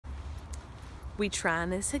We trying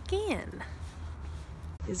this again,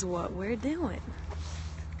 is what we're doing.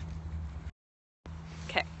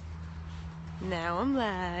 Okay, now I'm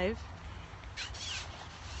live.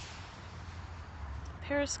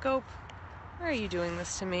 Periscope, why are you doing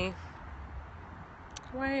this to me?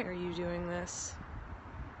 Why are you doing this?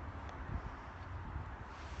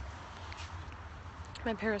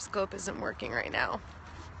 My Periscope isn't working right now.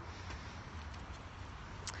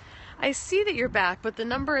 I see that you're back, but the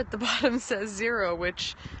number at the bottom says 0,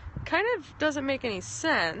 which kind of doesn't make any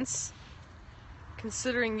sense,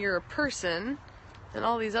 considering you're a person, and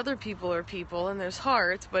all these other people are people, and there's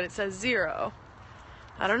hearts, but it says 0.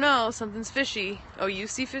 I don't know, something's fishy. Oh, you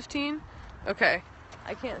see 15? Okay,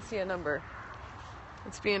 I can't see a number.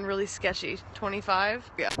 It's being really sketchy. 25?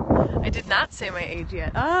 Yeah. I did not say my age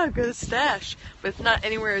yet. Ah, good stash, but it's not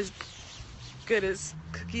anywhere as good as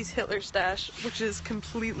Cookie's Hitler stash, which is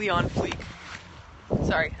completely on fleek.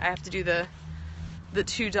 Sorry, I have to do the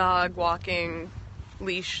 2-dog walking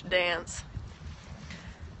leash dance.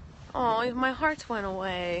 Oh, my hearts went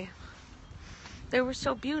away. They were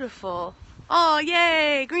so beautiful. Oh,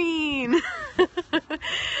 yay, green!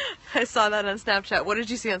 I saw that on Snapchat. What did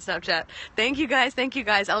you see on Snapchat? Thank you guys, thank you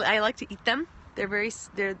guys. I like to eat them. They're very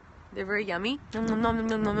yummy. Nom, nom, nom,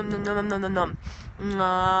 nom, nom, nom, nom, nom, nom,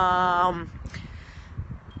 nom.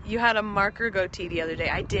 You had a marker goatee the other day.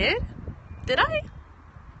 I did? Did I?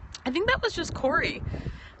 I think that was just Corey.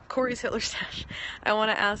 Corey's Hitler stash. I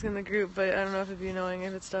want to ask in the group, but I don't know if it'd be annoying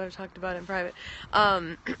if it's stuff I've talked about in private.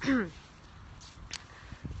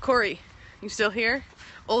 Corey, you still here?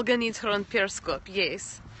 Olga needs her own Periscope.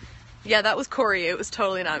 Yes. Yeah, that was Corey. It was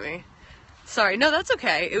totally not me. Sorry. No, that's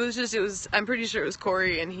okay. I'm pretty sure it was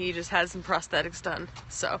Corey, and he just had some prosthetics done.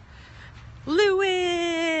 So, Louis!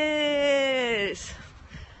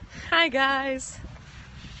 Hi, guys.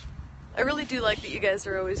 I really do like that you guys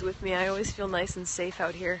are always with me. I always feel nice and safe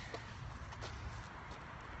out here.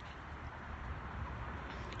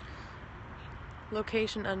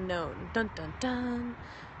 Location unknown. Dun dun dun.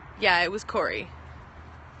 Yeah, it was Corey.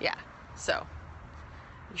 Yeah, so.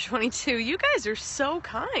 You're 22. You guys are so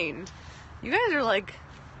kind. You guys are like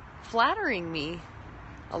flattering me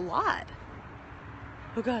a lot.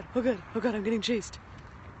 Oh god, oh god, oh god, I'm getting chased.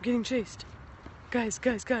 I'm getting chased. Guys,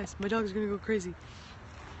 my dog's gonna go crazy.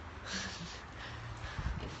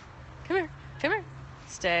 Come here, come here.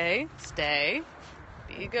 Stay.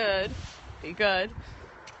 Be good.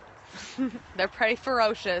 They're pretty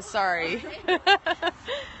ferocious, sorry. My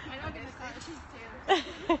dog is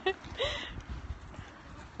too.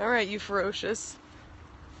 Alright, you ferocious.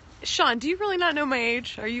 Sean, do you really not know my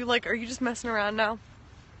age? Are you just messing around now?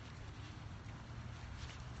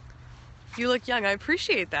 You look young. I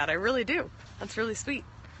appreciate that. I really do. That's really sweet.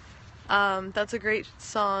 That's a great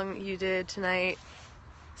song you did tonight.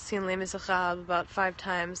 Seen Les Miserables about 5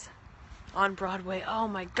 times on Broadway. Oh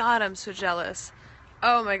my god, I'm so jealous.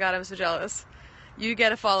 Oh my god, I'm so jealous. You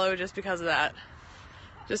get a follow just because of that.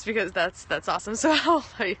 Just because that's awesome. So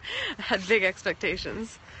I had big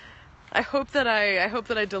expectations. I hope that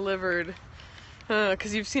I delivered,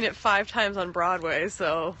 because you've seen it 5 times on Broadway,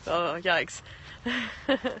 so, oh, yikes.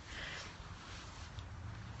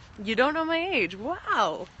 You don't know my age.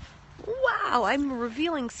 Wow, I'm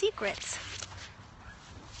revealing secrets.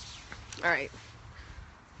 Alright.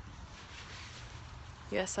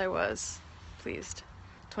 Yes, I was pleased.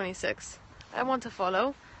 26. I want to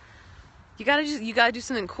follow. You gotta do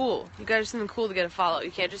something cool. You gotta do something cool to get a follow.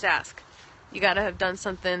 You can't just ask. You gotta have done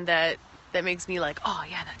something that makes me like, oh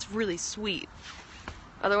yeah, that's really sweet.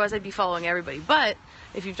 Otherwise I'd be following everybody. But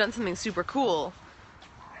if you've done something super cool,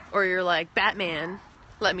 or you're like Batman,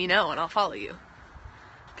 let me know and I'll follow you.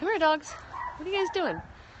 Come here, dogs. What are you guys doing?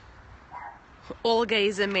 Olga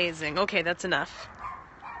is amazing. Okay, that's enough.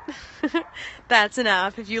 That's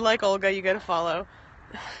enough. If you like Olga, you gotta follow.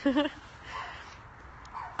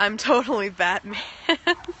 I'm totally Batman.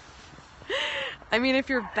 I mean, if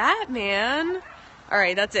you're Batman...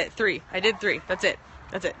 Alright, that's it. 3. I did 3. That's it.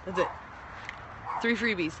 3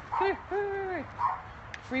 freebies. Come here.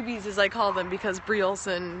 Freebies, as I call them, because Brie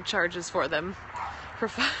Olson charges for them. For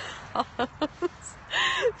follows.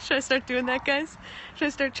 Should I start doing that, guys? Should I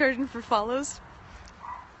start charging for follows?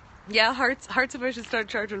 Yeah, hearts if I should start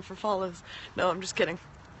charging for follows. No, I'm just kidding.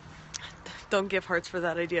 Don't give hearts for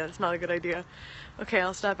that idea. It's not a good idea. Okay,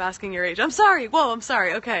 I'll stop asking your age. I'm sorry. Whoa, I'm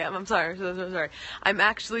sorry. Okay, I'm sorry. So sorry. I'm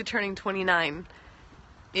actually turning 29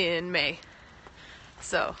 in May.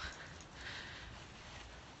 So.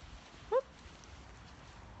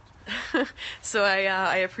 So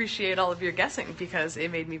I appreciate all of your guessing because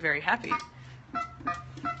it made me very happy.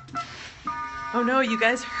 Oh no, you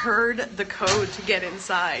guys heard the code to get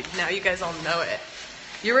inside. Now you guys all know it.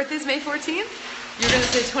 Your birthday's May 14th? You're gonna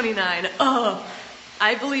say 29. Oh,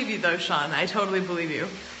 I believe you though, Sean. I totally believe you.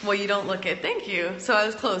 Well, you don't look it. Thank you. So I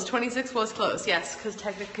was close. 26 was close. Yes, because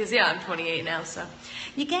technically, yeah, I'm 28 now, so.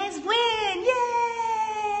 You guys win!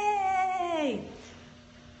 Yay!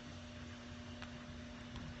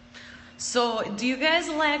 So, do you guys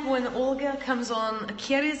like when Olga comes on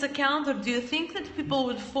Kerry's account, or do you think that people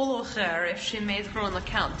would follow her if she made her own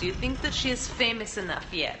account? Do you think that she is famous enough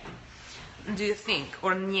yet? Do you think,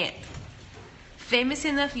 or niet? Famous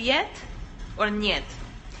enough yet, or niet?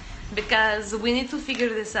 Because we need to figure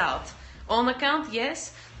this out. Own account,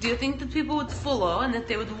 yes. Do you think that people would follow and that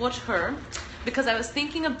they would watch her? Because I was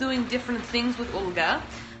thinking of doing different things with Olga.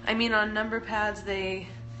 I mean, on number pads, the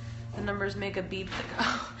numbers make a beep.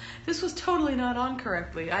 Oh, this was totally not on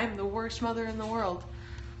correctly. I am the worst mother in the world.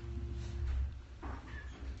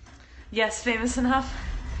 Yes, famous enough.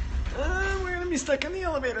 We're gonna be stuck in the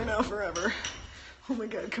elevator now forever. Oh my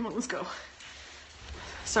god, come on, let's go.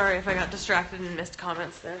 Sorry if I got distracted and missed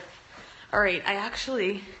comments there. Alright, I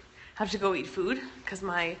actually have to go eat food because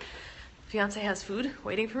my fiance has food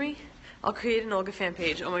waiting for me. I'll create an Olga fan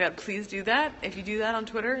page. Oh my god, please do that. If you do that on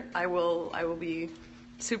Twitter, I will be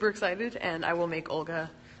super excited, and I will make Olga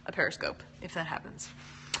a Periscope if that happens.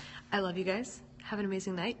 I love you guys. Have an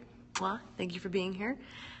amazing night. Mwah. Thank you for being here.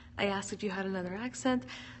 I asked if you had another accent.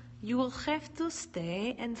 You will have to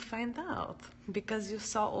stay and find out. Because you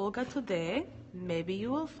saw Olga today, maybe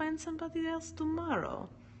you will find somebody else tomorrow.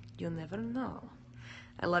 You never know.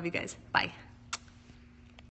 I love you guys. Bye.